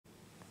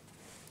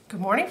Good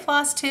morning,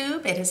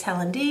 Flosstube. It is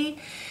Helen D.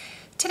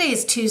 Today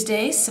is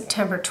Tuesday,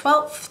 September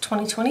 12th,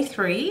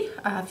 2023.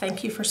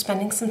 Thank you for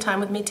spending some time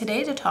with me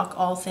today to talk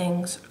all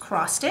things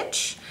cross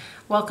stitch.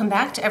 Welcome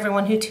back to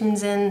everyone who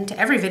tunes in to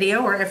every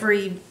video or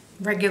every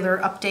regular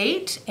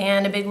update,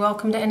 and a big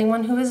welcome to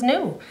anyone who is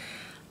new.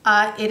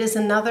 It is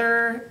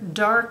another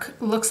dark,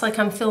 looks like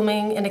I'm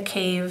filming in a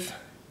cave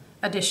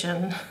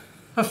edition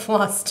of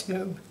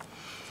Flosstube.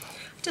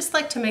 Just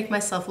like to make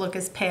myself look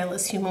as pale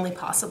as humanly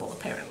possible,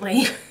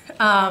 apparently.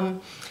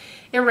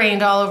 It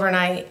rained all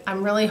overnight.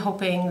 I'm really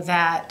hoping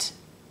that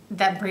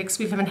that breaks.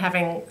 We've been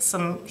having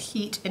some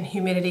heat and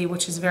humidity,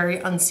 which is very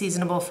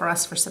unseasonable for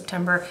us for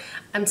September.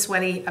 I'm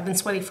sweaty. I've been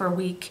sweaty for a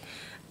week.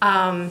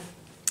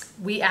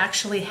 We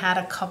actually had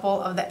a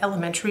couple of the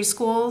elementary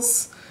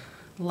schools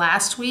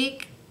last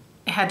week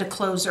had to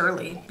close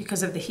early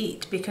because of the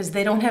heat, because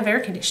they don't have air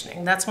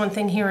conditioning. That's one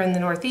thing here in the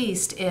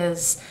Northeast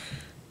is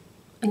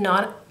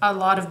not a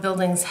lot of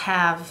buildings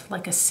have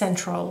like a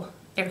central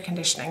air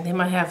conditioning. They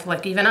might have,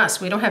 like even us,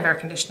 we don't have air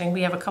conditioning.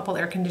 We have a couple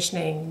air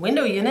conditioning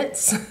window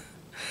units,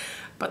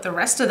 but the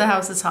rest of the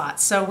house is hot.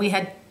 So we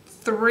had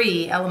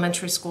 3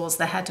 elementary schools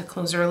that had to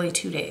close early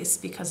 2 days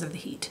because of the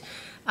heat.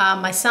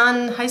 My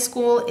son, high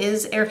school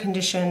is air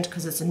conditioned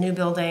because it's a new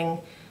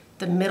building.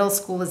 The middle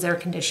school is air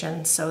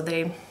conditioned, so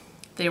they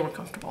were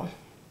comfortable.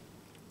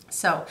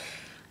 So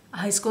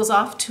high school's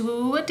off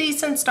to a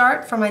decent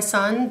start for my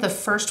son. The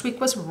first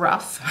week was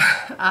rough,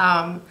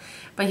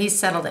 but he's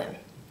settled in.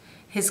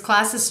 His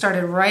classes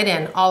started right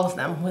in, all of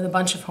them, with a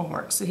bunch of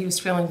homework, so he was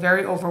feeling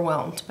very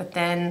overwhelmed. But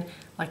then,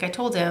 like I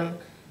told him,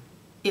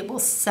 it will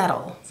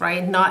settle,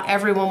 right? Not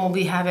everyone will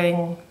be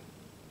having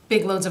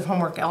big loads of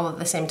homework all at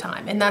the same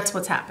time, and that's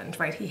what's happened,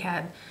 right? He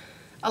had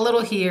a little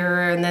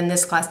here, and then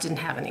this class didn't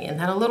have any, and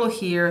then a little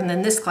here, and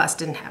then this class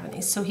didn't have any.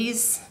 So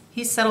he's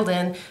settled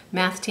in.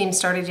 Math team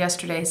started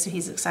yesterday, so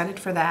he's excited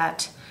for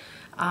that.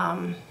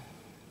 And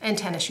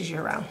tennis is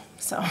year-round,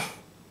 so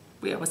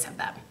we always have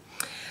that.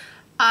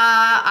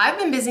 I've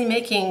been busy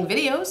making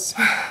videos.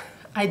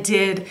 I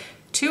did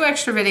 2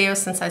 extra videos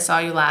since I saw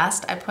you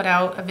last. I put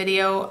out a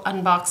video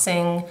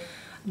unboxing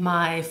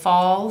my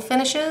fall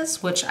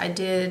finishes, which I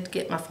did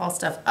get my fall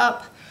stuff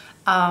up.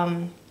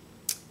 And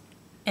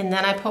then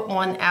I put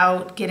one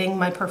out getting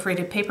my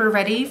perforated paper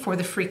ready for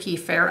the Freaky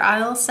Fair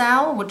Isle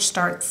sale, which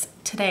starts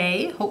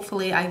today.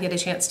 Hopefully I get a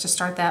chance to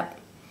start that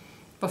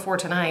before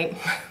tonight.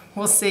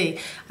 We'll see.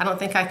 I don't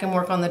think I can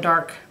work on the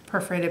dark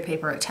perforated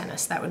paper at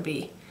tennis. That would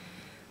be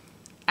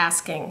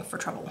asking for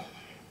trouble.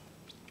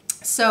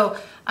 So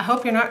I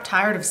hope you're not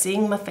tired of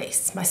seeing my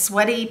face, my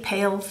sweaty,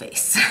 pale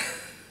face.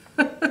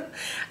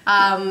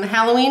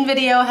 Halloween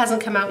video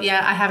hasn't come out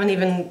yet. I haven't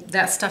even,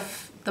 that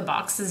stuff, the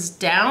box is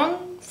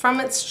down from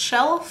its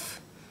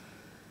shelf,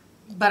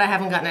 but I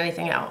haven't gotten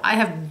anything out. I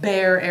have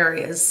bare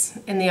areas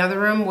in the other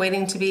room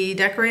waiting to be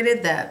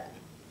decorated that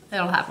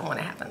it'll happen when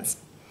it happens.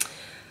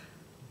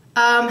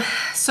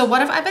 So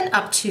what have I been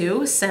up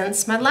to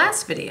since my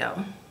last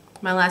video,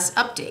 my last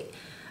update?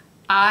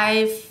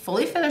 I've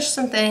fully finished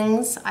some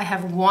things. I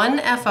have 1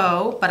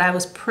 FO, but I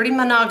was pretty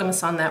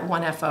monogamous on that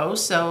 1 FO,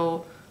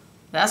 so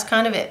that's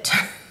kind of it.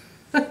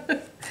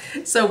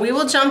 So we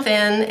will jump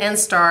in and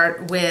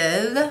start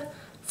with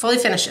fully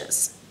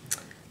finishes.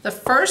 The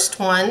first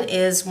one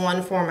is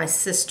one for my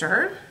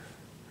sister.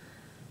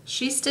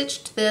 She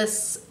stitched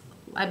this,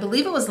 I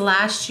believe it was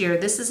last year.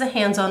 This is a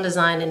hands-on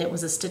design and it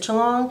was a stitch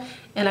along,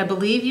 and I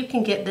believe you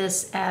can get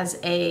this as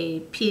a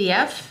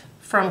PDF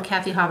from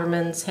Kathy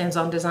Haberman's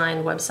hands-on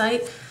design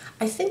website.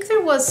 I think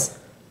there was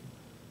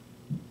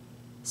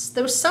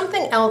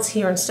something else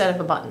here instead of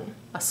a button.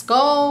 A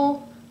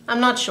skull, I'm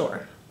not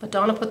sure, but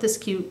Donna put this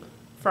cute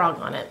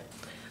frog on it.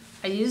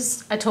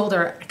 I told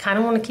her I kind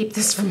of want to keep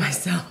this for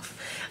myself.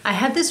 I've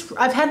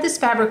had this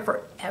fabric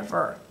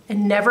forever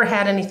and never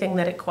had anything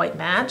that it quite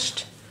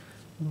matched,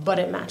 but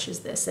it matches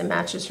this. It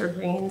matches her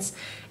greens.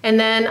 And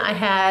then I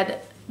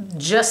had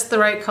just the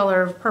right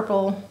color of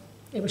purple.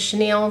 It was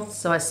chenille,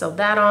 so I sewed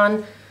that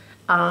on.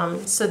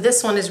 So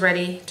this one is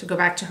ready to go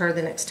back to her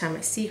the next time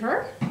I see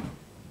her.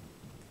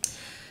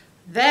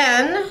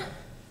 Then,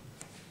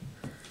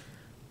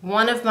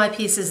 one of my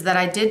pieces that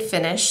I did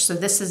finish, so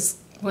this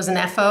was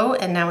an FO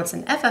and now it's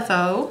an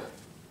FFO,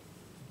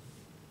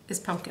 is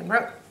Pumpkin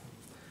Row.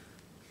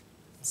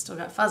 Still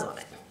got fuzz on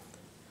it.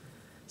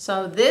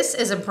 So this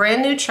is a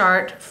brand new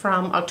chart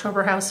from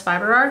October House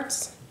Fiber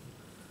Arts.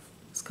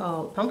 It's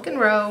called Pumpkin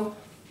Row.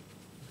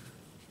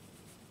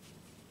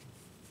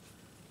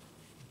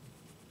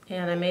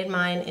 And I made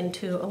mine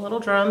into a little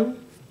drum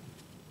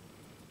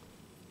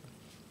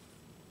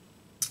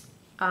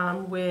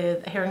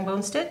with a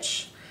herringbone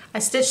stitch. I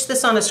stitched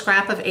this on a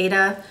scrap of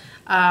Ada.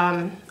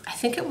 I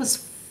think it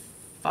was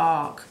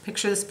fog,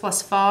 picture this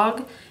plus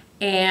fog,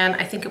 and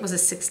I think it was a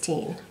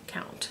 16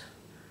 count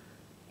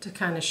to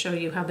kind of show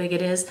you how big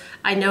it is.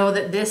 I know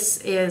that this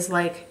is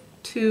like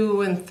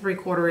 2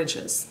 3/4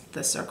 inches,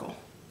 this circle,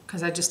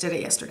 because I just did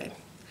it yesterday.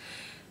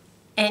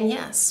 And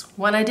yes,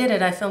 when I did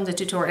it, I filmed a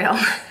tutorial.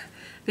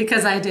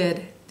 Because I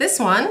did this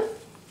one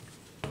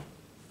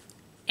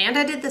and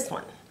I did this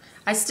one.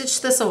 I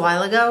stitched this a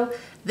while ago.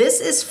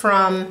 This is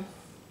from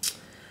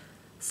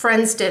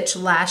Friend Stitch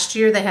last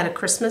year. They had a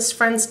Christmas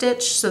Friend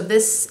Stitch, so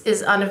this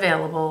is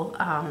unavailable.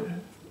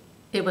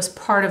 It was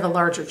part of a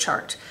larger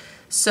chart.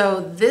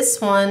 So this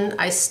one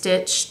I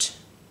stitched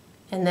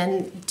and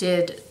then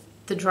did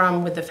the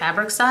drum with the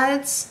fabric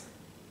sides,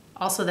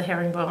 also the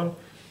herringbone.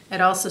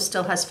 It also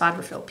still has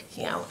fiberfill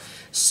peeking out.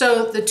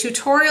 So the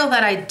tutorial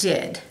that I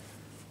did,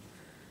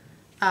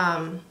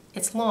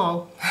 it's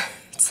long,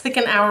 it's like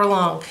an hour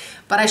long,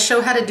 but I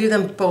show how to do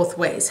them both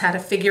ways, how to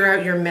figure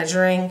out your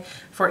measuring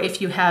for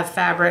if you have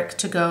fabric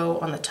to go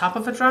on the top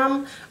of a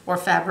drum or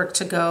fabric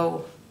to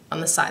go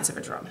on the sides of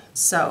a drum.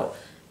 So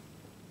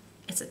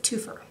it's a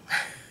twofer.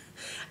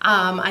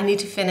 I need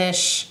to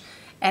finish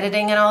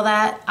editing and all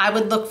that. I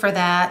would look for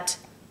that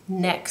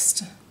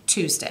next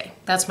Tuesday.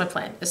 That's my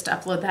plan, is to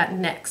upload that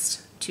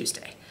next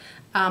Tuesday.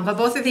 But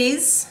both of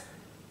these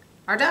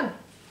are done.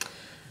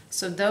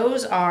 So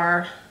those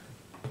are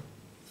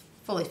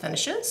fully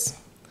finishes.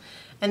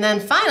 And then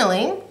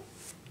finally,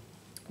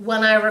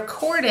 when I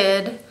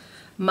recorded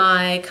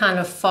my kind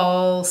of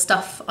fall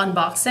stuff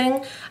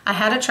unboxing, I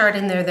had a chart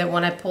in there that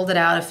when I pulled it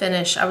out, a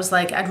finish, I was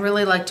like, I'd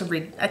really like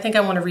to I think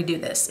I want to redo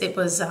this. It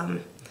was,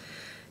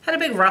 had a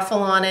big ruffle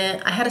on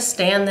it. I had a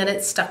stand that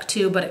it stuck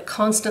to, but it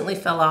constantly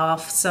fell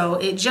off. So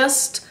it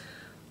just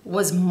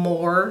was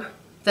more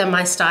than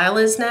my style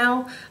is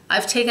now.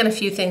 I've taken a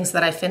few things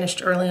that I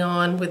finished early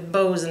on with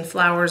bows and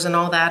flowers and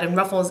all that and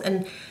ruffles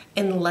and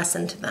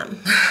lessened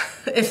them,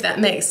 if that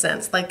makes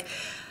sense. Like,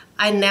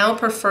 I now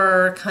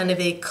prefer kind of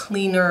a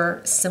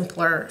cleaner,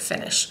 simpler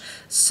finish.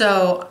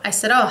 So I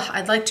said, oh,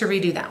 I'd like to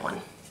redo that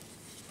one.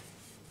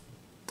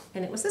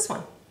 And it was this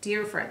one,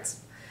 Dear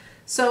Friends.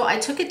 So I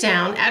took it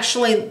down.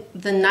 Actually,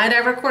 the night I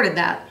recorded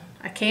that,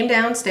 I came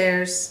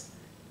downstairs,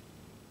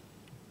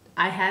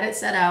 I had it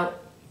set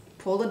out,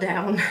 pulled it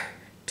down,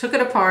 took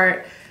it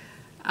apart,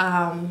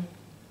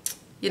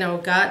 you know,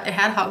 it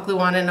had hot glue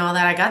on it and all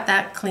that. I got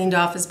that cleaned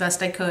off as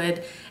best I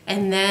could.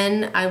 And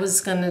then I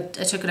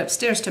took it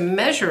upstairs to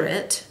measure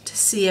it to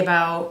see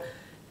about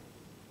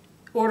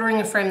ordering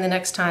a frame the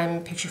next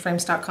time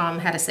pictureframes.com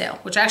had a sale,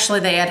 which actually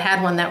they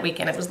had one that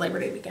weekend. It was Labor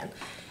Day weekend.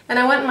 And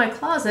I went in my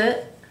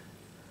closet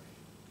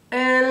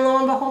and lo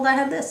and behold, I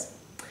had this.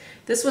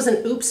 This was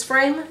an Oops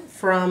frame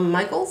from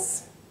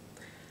Michaels.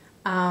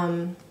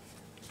 I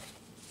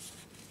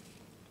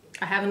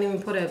haven't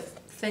even put a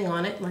thing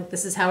on it. Like,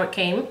 this is how it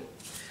came.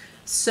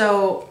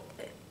 So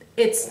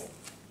it's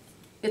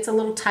a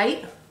little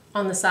tight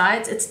on the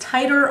sides. It's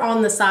tighter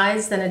on the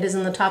sides than it is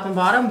in the top and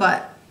bottom,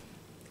 but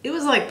it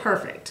was like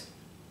perfect.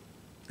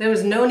 There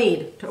was no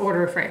need to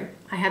order a frame.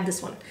 I had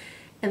this one.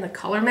 And the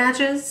color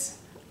matches,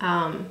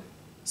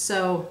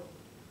 so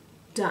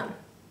done.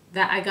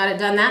 I got it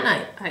done that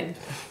night. I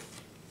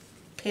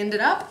pinned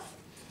it up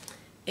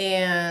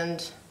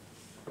and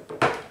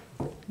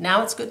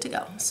now it's good to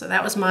go. So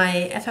that was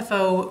my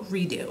FFO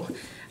redo.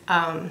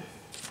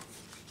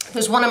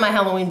 There's one in my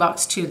Halloween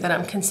box too that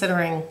I'm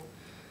considering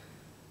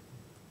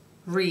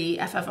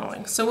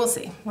re-FFOing. So we'll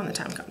see when the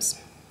time comes.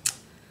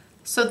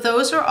 So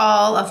those are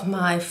all of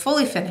my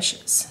fully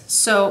finishes.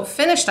 So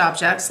finished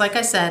objects, like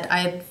I said,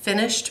 I had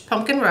finished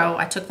Pumpkin Row.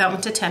 I took that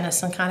one to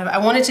tennis and I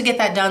wanted to get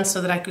that done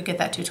so that I could get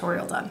that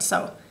tutorial done.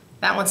 So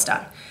that one's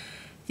done.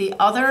 The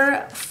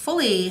other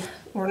fully,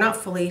 or not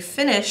fully,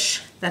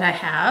 finish that I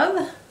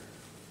have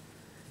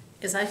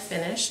is I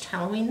finished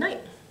Halloween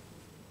Night.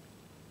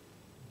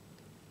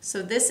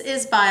 So this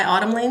is by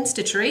Autumn Lane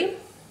Stitchery.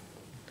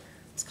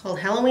 It's called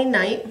Halloween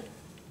Night.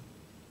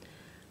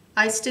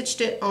 I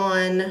stitched it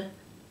on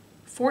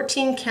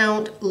 14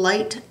 count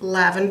light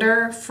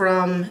lavender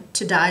from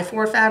To Die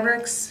For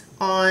Fabrics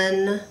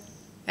on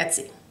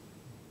Etsy.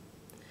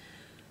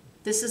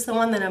 This is the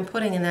one that I'm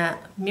putting in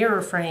that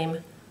mirror frame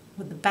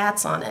with the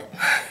bats on it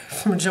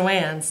from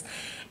Joann's.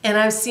 And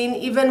I've seen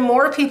even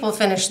more people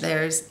finish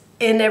theirs.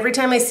 And every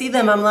time I see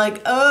them, I'm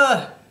like,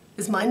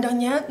 is mine done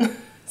yet?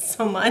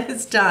 So mine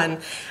is done.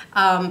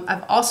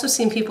 I've also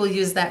seen people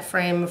use that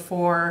frame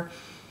for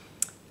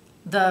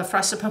the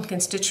Frosted Pumpkin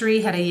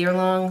Stitchery, had a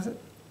year-long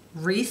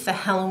wreath, a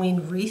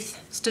Halloween wreath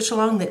stitch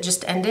along that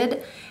just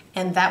ended,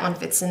 and that one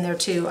fits in there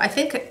too. I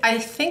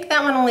think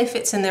that one only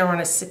fits in there on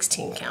a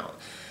 16 count.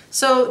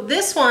 So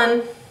this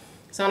one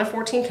is on a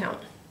 14 count.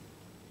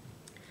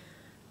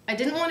 I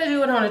didn't want to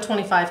do it on a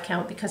 25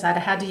 count because I'd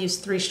had to use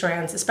 3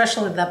 strands,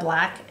 especially the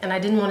black, and I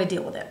didn't want to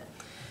deal with it.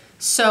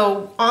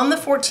 So on the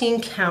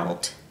 14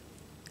 count,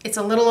 it's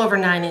a little over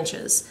 9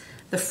 inches.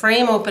 The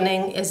frame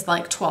opening is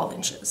like 12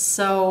 inches.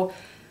 So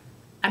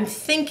I'm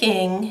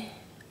thinking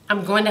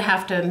I'm going to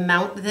have to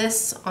mount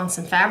this on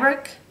some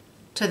fabric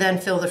to then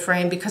fill the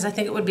frame because I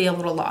think it would be a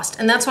little lost.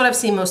 And that's what I've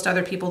seen most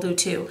other people do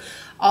too.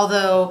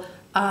 Although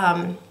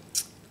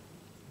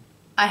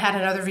I had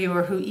another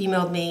viewer who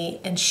emailed me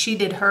and she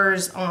did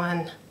hers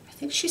on, I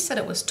think she said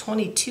it was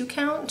 22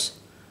 count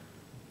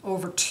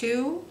over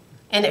 2,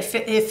 and it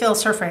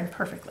fills her frame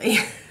perfectly.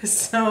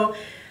 So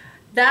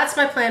that's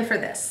my plan for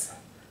this.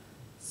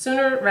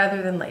 Sooner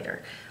rather than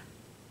later.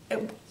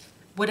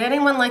 Would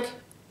anyone like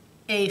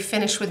a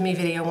finish with me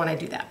video when I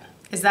do that?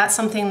 Is that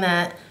something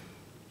that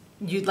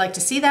you'd like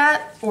to see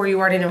that, or you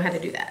already know how to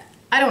do that?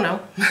 I don't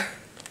know.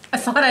 I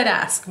thought I'd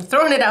ask. I'm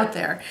throwing it out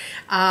there.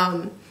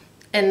 And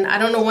I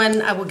don't know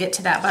when I will get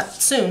to that, but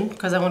soon,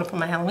 because I want to put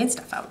my Halloween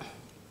stuff out.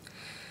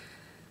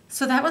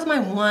 So that was my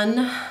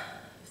one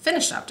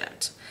finished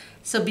object.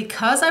 So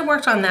because I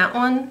worked on that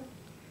one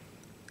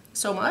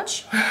so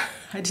much,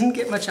 I didn't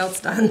get much else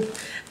done.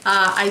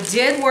 I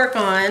did work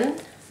on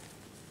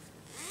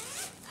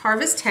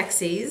Harvest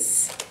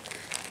Hexies.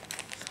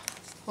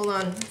 Hold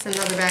on, it's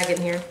another bag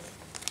in here.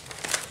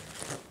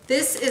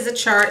 This is a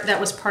chart that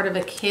was part of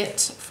a kit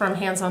from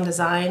Hands On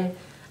Design,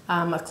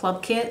 a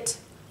club kit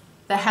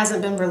that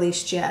hasn't been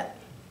released yet,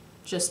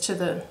 just to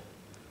the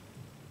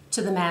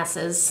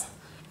masses.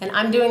 And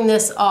I'm doing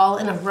this all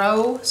in a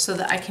row so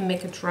that I can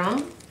make a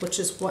drum, which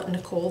is what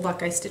Nicole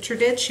Buckeye Stitcher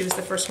did. She was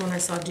the first one I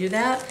saw do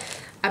that.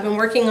 I've been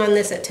working on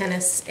this at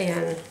tennis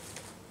and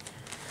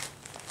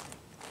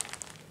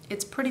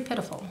it's pretty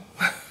pitiful.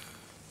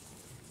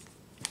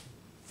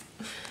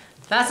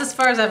 That's as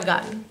far as I've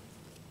gotten.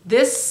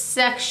 This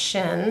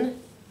section,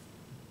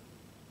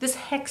 this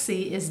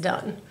hexie is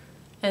done,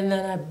 and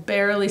then I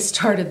barely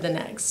started the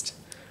next.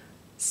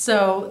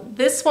 So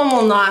this one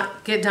will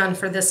not get done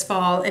for this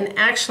fall, and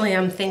actually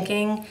I'm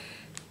thinking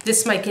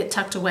this might get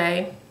tucked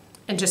away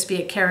and just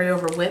be a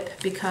carryover whip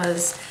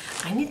because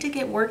I need to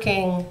get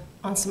working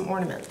on some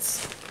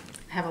ornaments.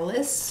 I have a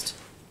list,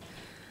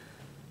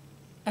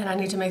 and I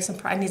need to make some,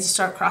 I need to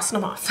start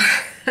crossing them off.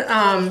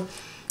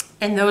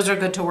 And those are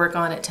good to work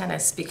on at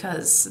tennis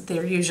because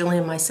they're usually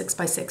in my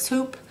 6x6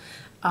 hoop.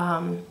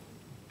 And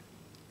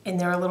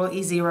they're a little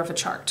easier of a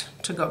chart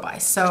to go by.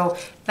 So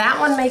that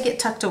one may get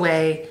tucked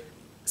away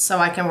so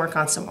I can work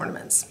on some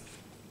ornaments.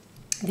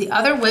 The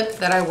other whip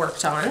that I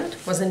worked on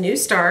was a new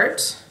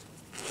start,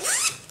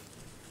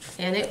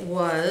 and it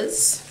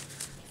was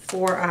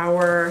for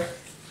our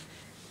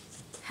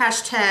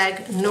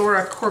hashtag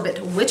Nora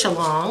Corbett Witch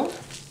Along.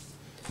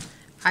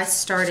 I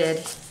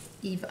started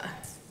Eva.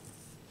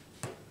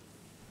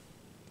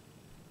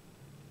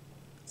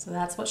 So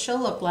that's what she'll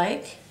look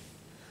like.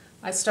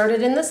 I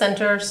started in the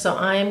center, so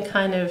I'm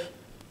kind of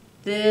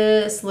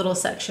this little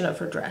section of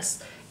her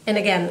dress. And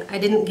again, I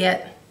didn't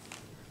get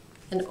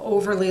an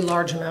overly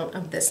large amount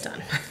of this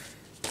done.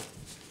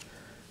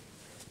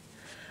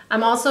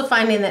 I'm also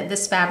finding that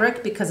this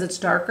fabric, because it's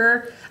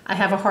darker, I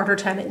have a harder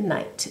time at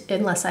night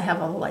unless I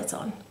have all the lights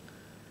on.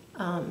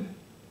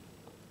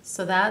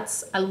 So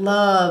that's, I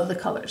love the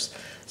colors.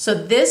 So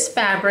this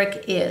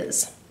fabric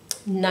is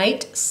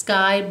Night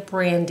Sky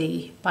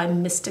Brandy by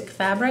Mystic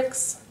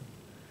Fabrics.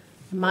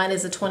 Mine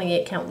is a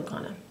 28 count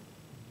Lucana.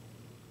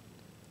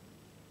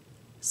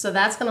 So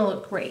that's gonna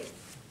look great.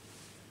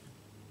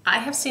 I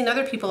have seen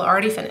other people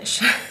already finish.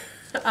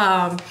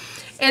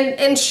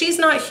 And she's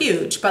not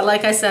huge, but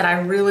like I said, I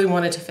really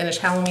wanted to finish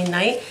Halloween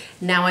night.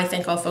 Now I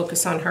think I'll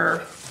focus on her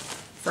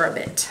for a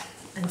bit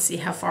and see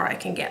how far I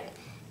can get.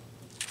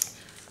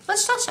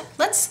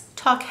 Let's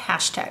talk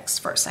hashtags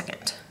for a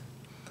second.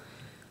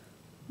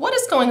 What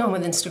is going on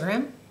with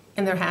Instagram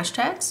and their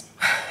hashtags?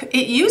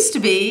 It used to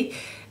be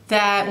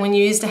that when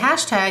you used a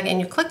hashtag and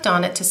you clicked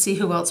on it to see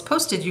who else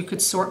posted, you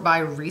could sort by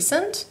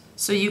recent,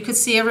 so you could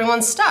see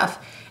everyone's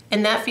stuff.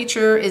 And that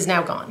feature is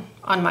now gone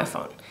on my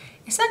phone.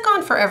 Is that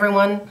gone for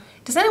everyone?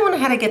 Does anyone know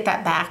how to get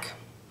that back?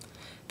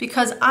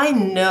 Because I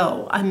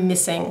know I'm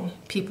missing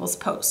people's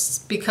posts,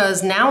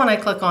 because now when I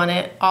click on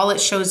it, all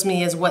it shows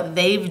me is what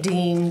they've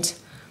deemed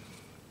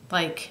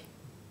like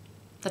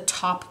the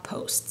top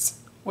posts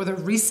or the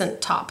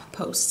recent top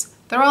posts.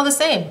 They're all the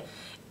same.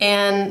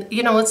 And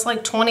you know, it's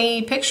like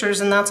 20 pictures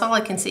and that's all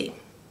I can see.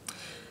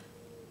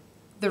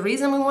 The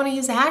reason we want to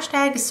use a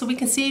hashtag is so we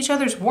can see each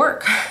other's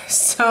work.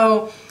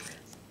 So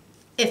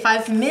if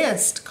I've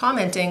missed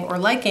commenting or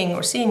liking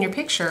or seeing your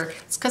picture,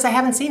 it's because I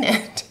haven't seen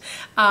it.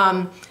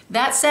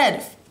 That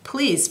said,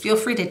 please feel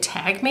free to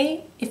tag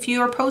me if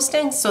you are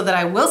posting so that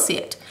I will see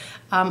it.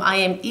 I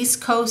am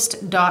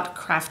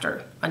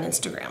eastcoast.crafter on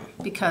Instagram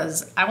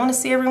because I want to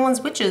see everyone's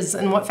witches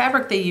and what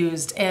fabric they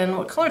used and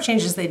what color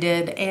changes they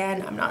did,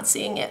 and I'm not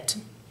seeing it.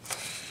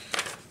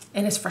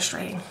 And it's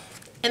frustrating.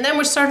 And then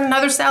we're starting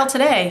another sale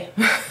today.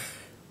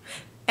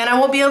 And I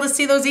won't be able to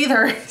see those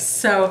either.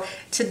 So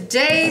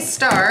today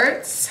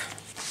starts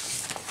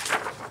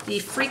the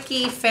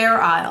Freaky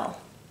Fair Isle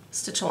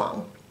Stitch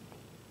Along.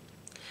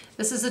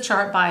 This is a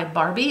chart by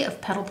Barbie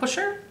of Pedal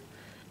Pusher.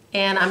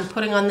 And I'm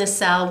putting on this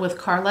sal with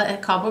Carla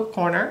at Cobweb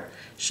Corner.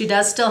 She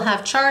does still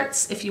have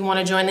charts. If you want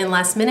to join in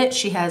last minute,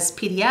 she has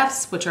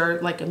PDFs, which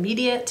are like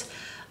immediate.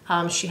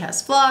 She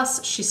has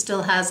floss. She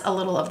still has a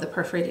little of the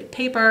perforated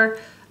paper.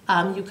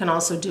 You can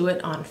also do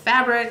it on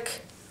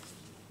fabric.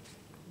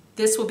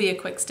 This will be a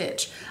quick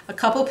stitch. A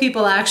couple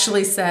people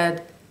actually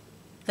said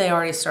they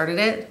already started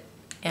it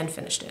and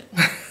finished it.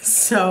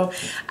 So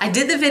I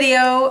did the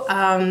video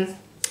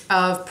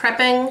of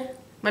prepping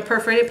my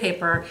perforated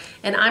paper,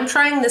 and I'm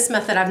trying this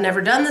method. I've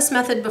never done this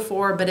method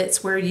before, but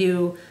it's where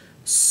you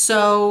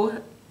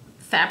sew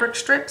fabric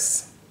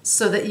strips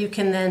so that you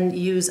can then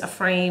use a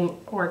frame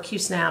or a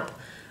Q-snap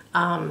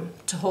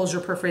to hold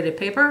your perforated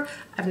paper.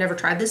 I've never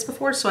tried this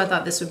before, so I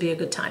thought this would be a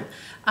good time.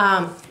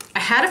 I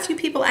had a few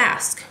people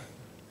ask,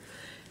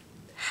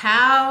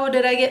 how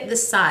did I get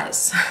this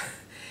size?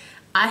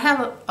 I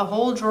have a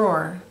whole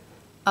drawer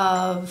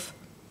of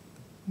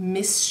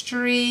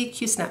mystery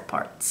Q-snap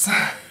parts.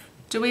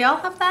 Do we all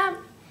have that?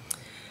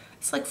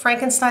 It's like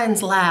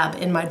Frankenstein's lab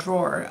in my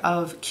drawer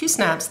of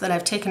Q-snaps that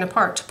I've taken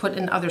apart to put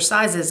in other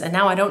sizes, and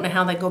now I don't know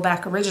how they go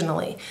back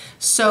originally.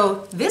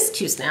 So this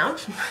Q-snap,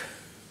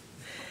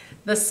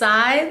 the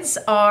sides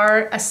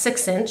are a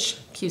 6-inch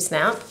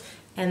Q-snap,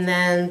 and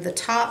then the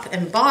top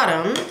and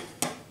bottom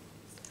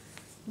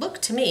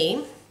look to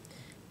me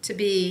to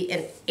be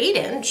an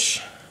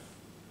 8-inch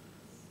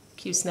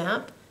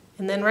Q-snap.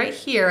 And then right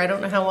here, I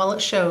don't know how well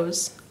it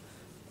shows,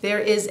 there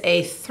is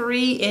a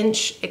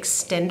 3-inch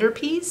extender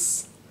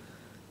piece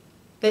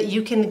that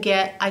you can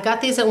get. I got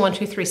these at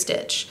 1-2-3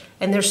 Stitch,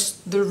 and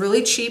they're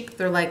really cheap.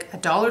 They're like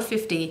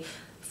 $1.50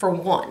 for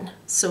one.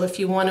 So if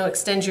you want to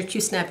extend your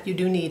Q-snap, you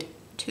do need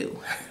two.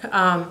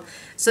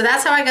 So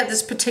that's how I got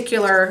this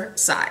particular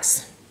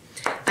size.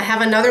 I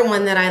have another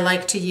one that I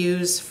like to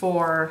use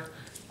for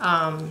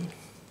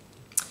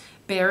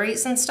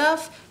berries and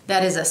stuff.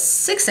 That is a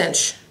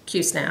 6-inch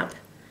Q-snap.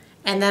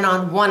 And then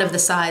on one of the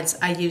sides,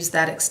 I use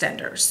that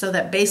extender. So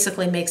that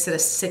basically makes it a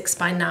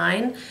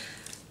 6x9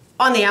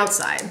 on the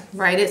outside,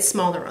 right? It's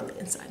smaller on the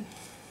inside.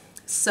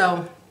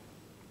 So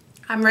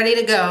I'm ready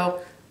to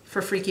go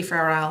for Freaky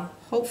Farrell,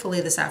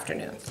 hopefully this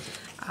afternoon.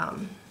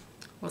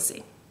 We'll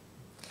see.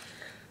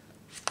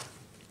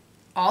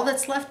 All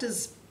that's left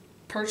is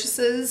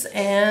purchases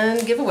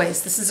and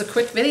giveaways. This is a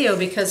quick video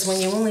because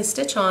when you only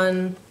stitch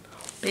on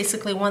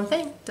basically one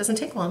thing, it doesn't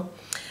take long.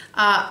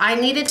 I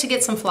needed to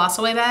get some floss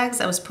away bags.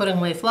 I was putting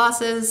away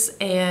flosses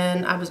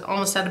and I was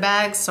almost out of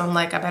bags, so I'm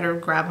like, I better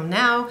grab them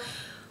now.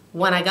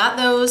 When I got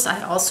those,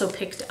 I also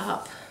picked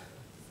up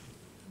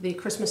the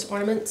Christmas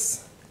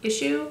ornaments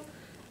issue,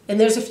 and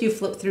there's a few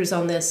flip throughs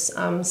on this.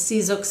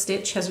 Zook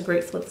Stitch has a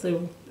great flip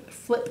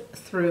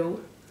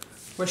through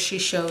where she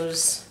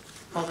shows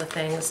all the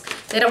things.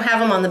 They don't have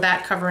them on the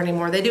back cover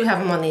anymore. They do have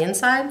them on the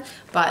inside,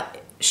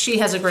 but she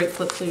has a great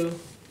flip through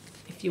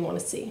if you want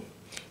to see.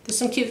 There's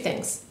some cute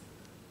things.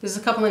 There's a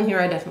couple in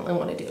here I definitely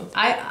want to do.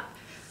 I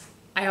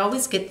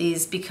always get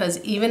these because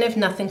even if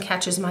nothing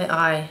catches my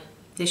eye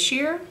this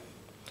year,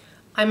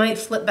 I might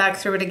flip back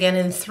through it again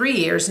in 3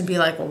 years and be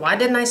like, well, why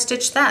didn't I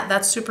stitch that?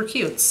 That's super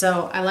cute.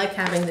 So I like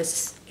having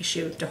this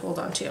issue to hold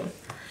on to.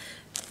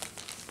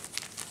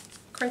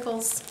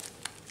 Crinkles.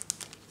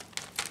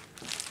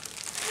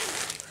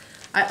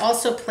 I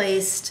also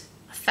placed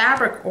a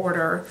fabric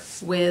order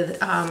with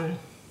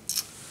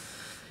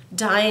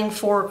dyeing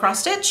for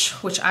cross stitch,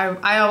 which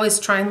I always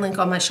try and link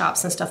all my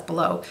shops and stuff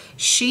below.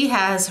 She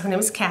has, her name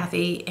is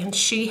Kathy, and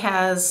she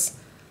has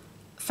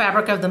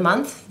fabric of the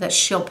month that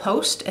she'll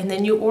post, and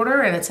then you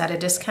order and it's at a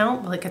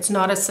discount. Like, it's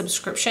not a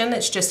subscription,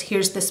 it's just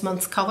here's this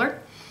month's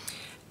color.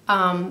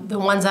 The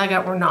ones I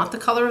got were not the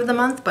color of the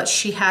month, but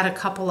she had a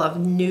couple of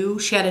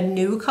she had a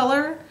new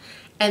color,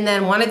 and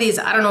then one of these,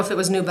 I don't know if it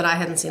was new, but I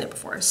hadn't seen it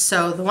before.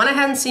 So the one I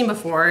hadn't seen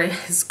before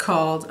is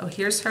called, oh,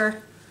 here's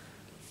her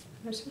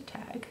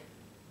tag.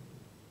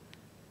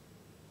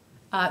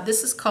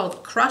 This is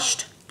called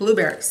Crushed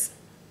Blueberries.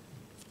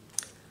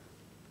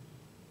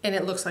 And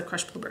it looks like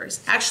crushed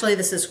blueberries. Actually,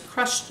 this is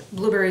Crushed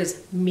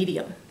Blueberries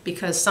Medium,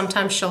 because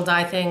sometimes she'll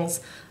dye things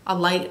a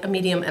light, a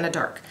medium, and a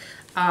dark.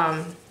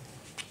 It'll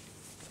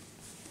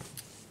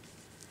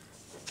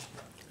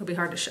be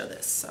hard to show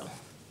this, so.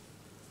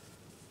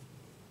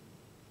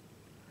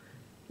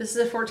 This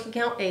is a 14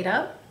 count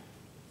Aida.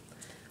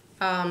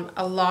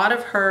 A lot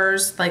of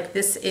hers, like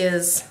this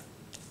is,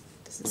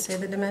 does it say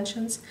the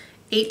dimensions?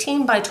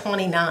 18 by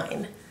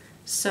 29.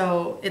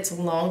 So it's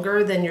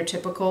longer than your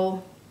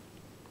typical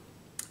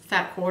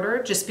fat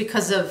quarter, just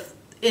because of,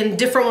 and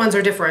different ones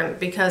are different,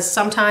 because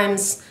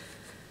sometimes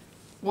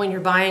when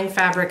you're buying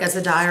fabric as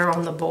a dyer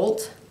on the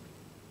bolt,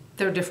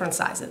 they're different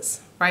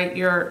sizes, right?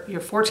 Your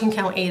 14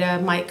 count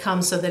Aida might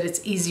come so that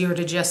it's easier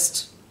to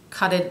just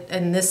cut it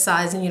in this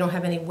size and you don't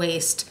have any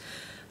waste,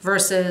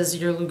 versus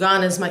your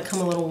Luganas might come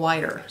a little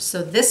wider.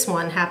 So this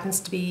one happens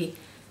to be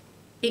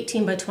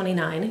 18 by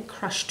 29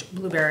 crushed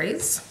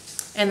blueberries.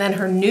 And then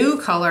her new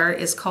color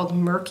is called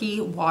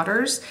Murky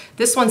Waters.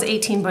 This one's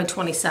 18 by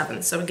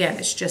 27. So again,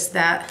 it's just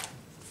that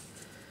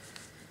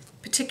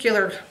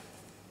particular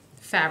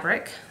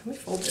fabric. Let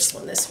me fold this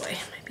one this way,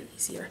 it might be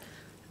easier.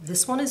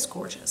 This one is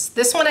gorgeous.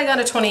 This one I got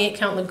a 28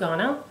 count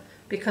Lugano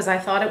because I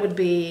thought it would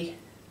be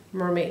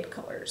mermaid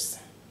colors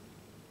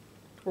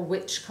or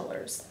witch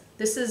colors.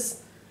 This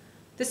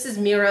is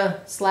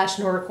Mira /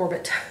 Nora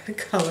Corbett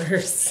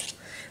colors.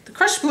 The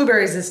crushed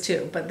blueberries is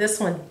too, but this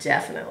one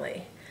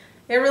definitely.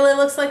 It really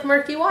looks like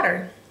murky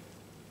water.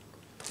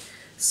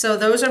 So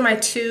those are my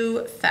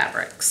two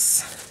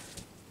fabrics.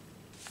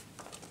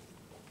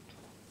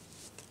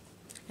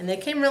 And they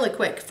came really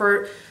quick.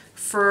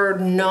 For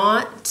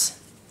not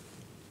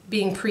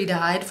being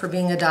pre-dyed, for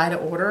being a dye to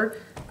order,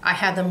 I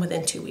had them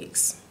within 2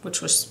 weeks, which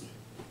was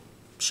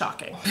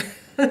shocking.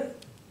 The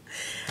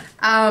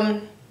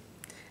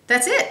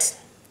that's it.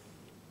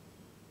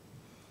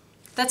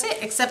 That's it,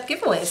 except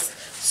giveaways.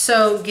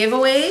 So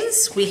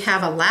giveaways, we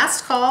have a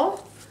last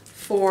call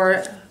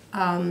for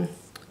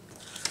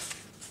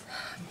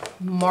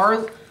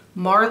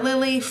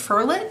Marlily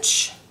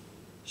Furlich.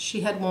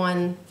 She had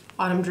won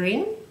Autumn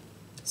Dream,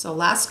 so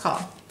last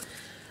call.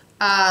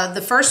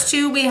 The first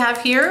two we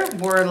have here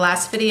were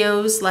last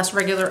video's last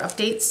regular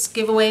updates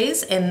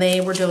giveaways, and they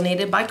were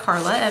donated by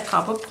Carla at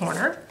Cobweb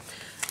Corner.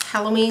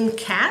 Halloween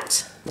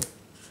Cat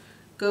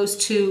goes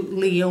to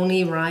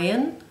Leonie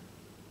Ryan.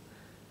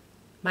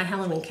 My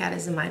Halloween Cat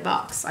is in my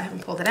box. I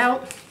haven't pulled it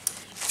out.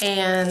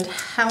 And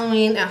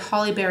Halloween at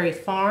Hollyberry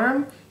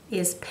Farm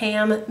is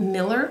Pam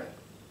Miller.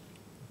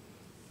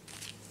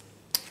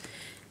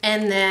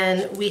 And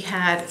then we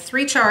had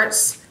 3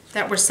 charts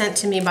that were sent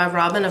to me by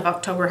Robin of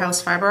October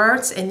House Fiber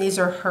Arts, and these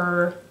are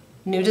her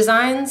new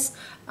designs,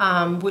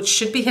 which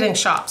should be hitting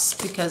shops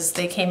because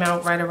they came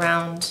out right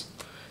around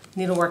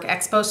Needlework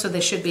Expo, so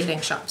they should be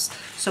hitting shops.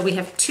 So we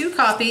have 2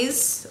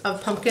 copies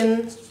of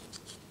Pumpkin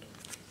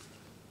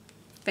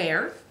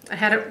Fair. I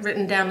had it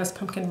written down as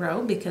Pumpkin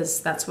Row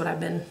because that's what I've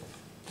been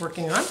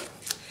working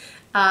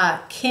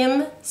on.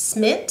 Kim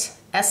Smit,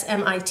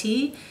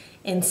 S-M-I-T,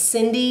 and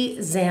Cindy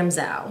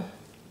Zamzow,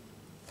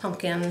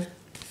 Pumpkin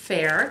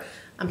Fair.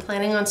 I'm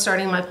planning on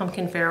starting my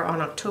Pumpkin Fair on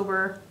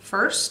October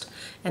 1st,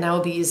 and I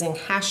will be using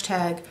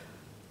hashtag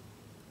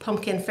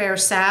Pumpkin Fair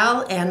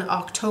Sal and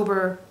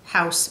October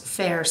House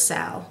Fair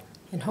Sal.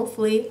 And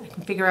hopefully I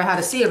can figure out how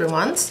to see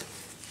everyone's.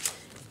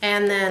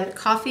 And then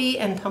Coffee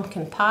and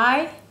Pumpkin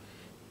Pie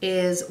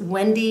is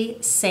Wendy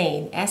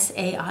Sain,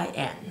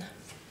 S-A-I-N.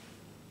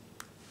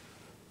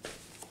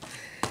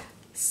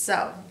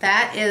 So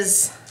that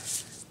is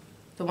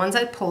the ones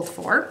I pulled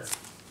for.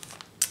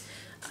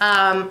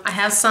 I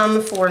have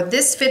some for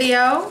this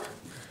video.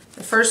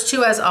 The first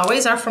 2, as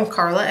always, are from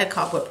Carla at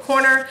Cobweb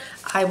Corner.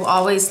 I will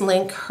always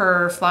link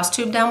her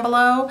Flosstube down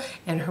below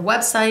and her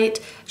website.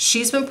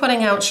 She's been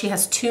putting out, she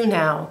has 2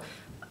 now.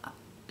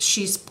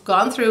 She's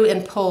gone through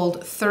and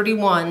pulled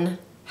 31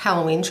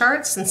 Halloween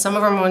charts, and some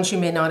of them are ones you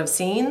may not have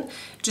seen,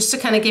 just to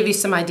kind of give you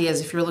some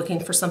ideas if you're looking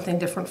for something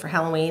different for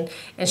Halloween.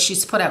 And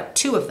she's put out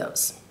 2 of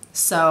those.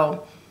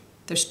 So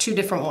there's 2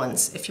 different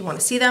ones if you want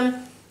to see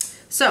them.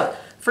 So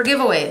for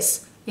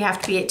giveaways, you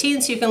have to be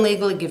 18 so you can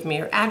legally give me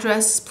your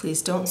address.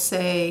 Please don't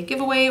say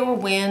giveaway or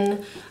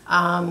win.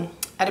 I'd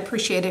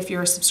appreciate it if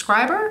you're a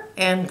subscriber,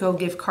 and go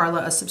give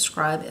Carla a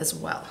subscribe as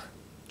well.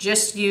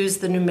 Just use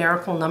the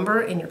numerical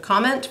number in your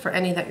comment for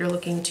any that you're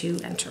looking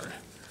to enter.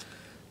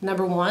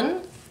 Number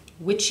 1,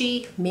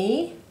 Witchy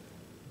Me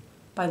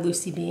by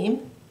Lucy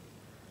Beam.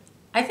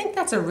 I think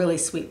that's a really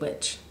sweet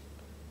witch.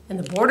 And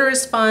the border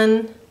is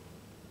fun.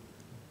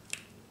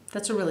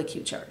 That's a really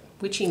cute chart.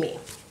 Witchy Me.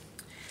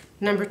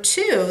 Number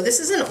 2, this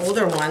is an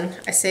older one.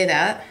 I say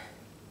that.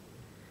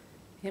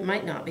 It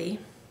might not be.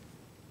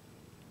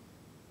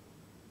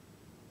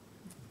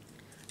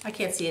 I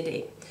can't see a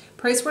date.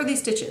 Praiseworthy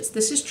Stitches.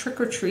 This is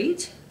Trick or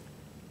Treat.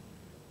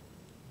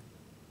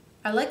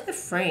 I like the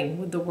frame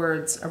with the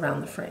words around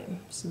the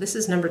frame. So this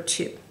is number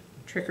 2,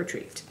 Trick or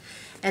Treat.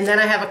 And then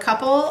I have a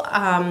couple,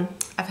 I've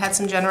had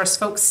some generous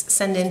folks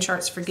send in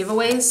charts for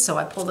giveaways, so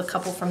I pulled a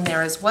couple from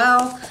there as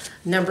well.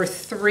 Number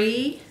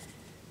 3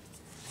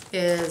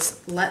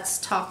 is Let's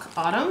Talk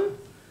Autumn.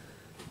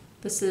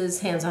 This is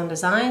Hands-On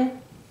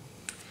Design.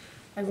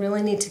 I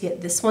really need to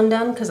get this one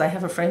done because I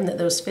have a frame that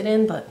those fit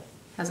in, but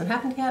hasn't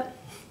happened yet.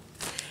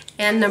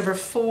 And number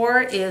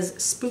 4 is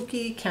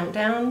Spooky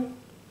Countdown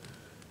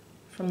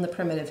from the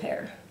Primitive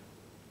Hair.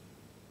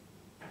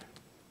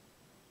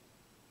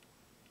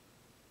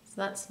 So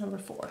that's number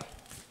 4.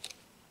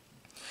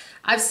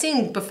 I've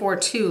seen before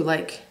too,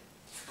 like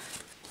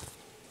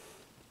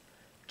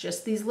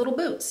just these little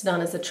boots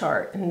done as a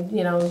chart, and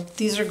you know,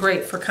 these are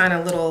great for kind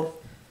of little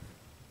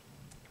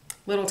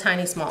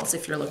tiny smalls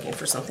if you're looking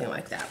for something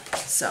like that.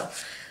 So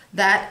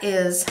that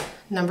is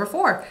number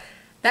 4.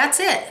 That's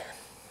it.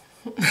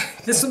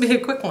 This will be a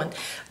quick one.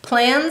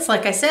 Plans,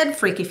 like I said,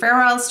 Freaky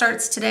Farewell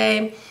starts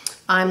today.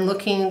 I'm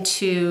looking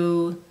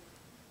to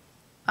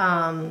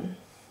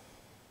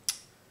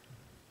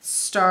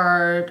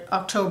start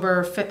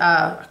Pumpkin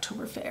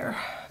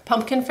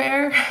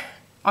Fair,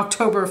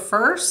 October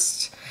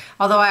 1st,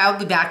 although I'll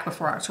be back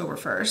before October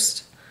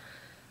 1st.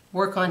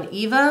 Work on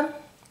Eva,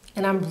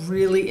 and I'm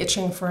really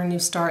itching for a new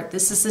start.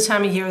 This is the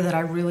time of year that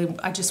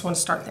I just want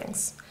to start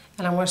things.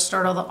 And I want to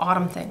start all the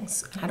autumn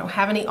things. And I don't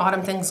have any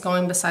autumn things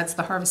going besides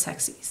the Harvest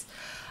Hexies.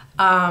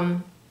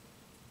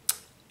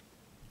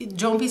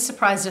 Don't be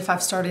surprised if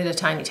I've started a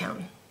tiny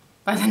town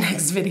by the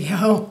next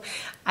video.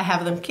 I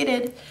have them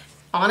kitted.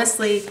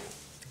 Honestly,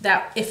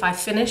 that if I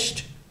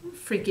finished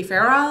Freaky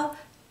Farewell,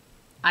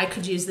 I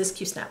could use this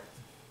Q-snap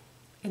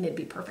and it'd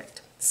be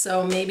perfect.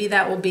 So maybe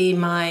that will be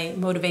my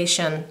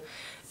motivation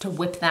to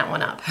whip that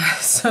one up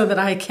so that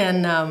I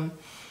can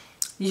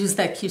use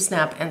that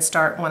Q-snap and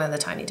start one of the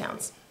tiny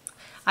towns.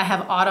 I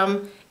have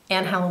autumn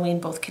and Halloween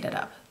both kitted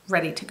up,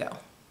 ready to go.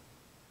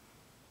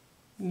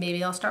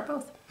 Maybe I'll start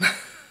both.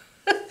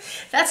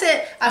 That's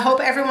it. I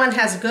hope everyone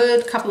has a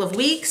good couple of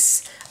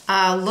weeks.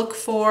 Look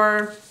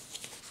for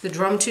the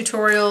drum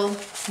tutorial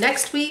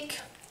next week,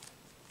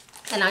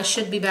 and I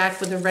should be back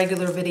with a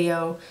regular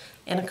video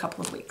in a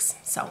couple of weeks.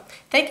 So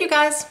thank you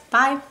guys.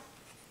 Bye.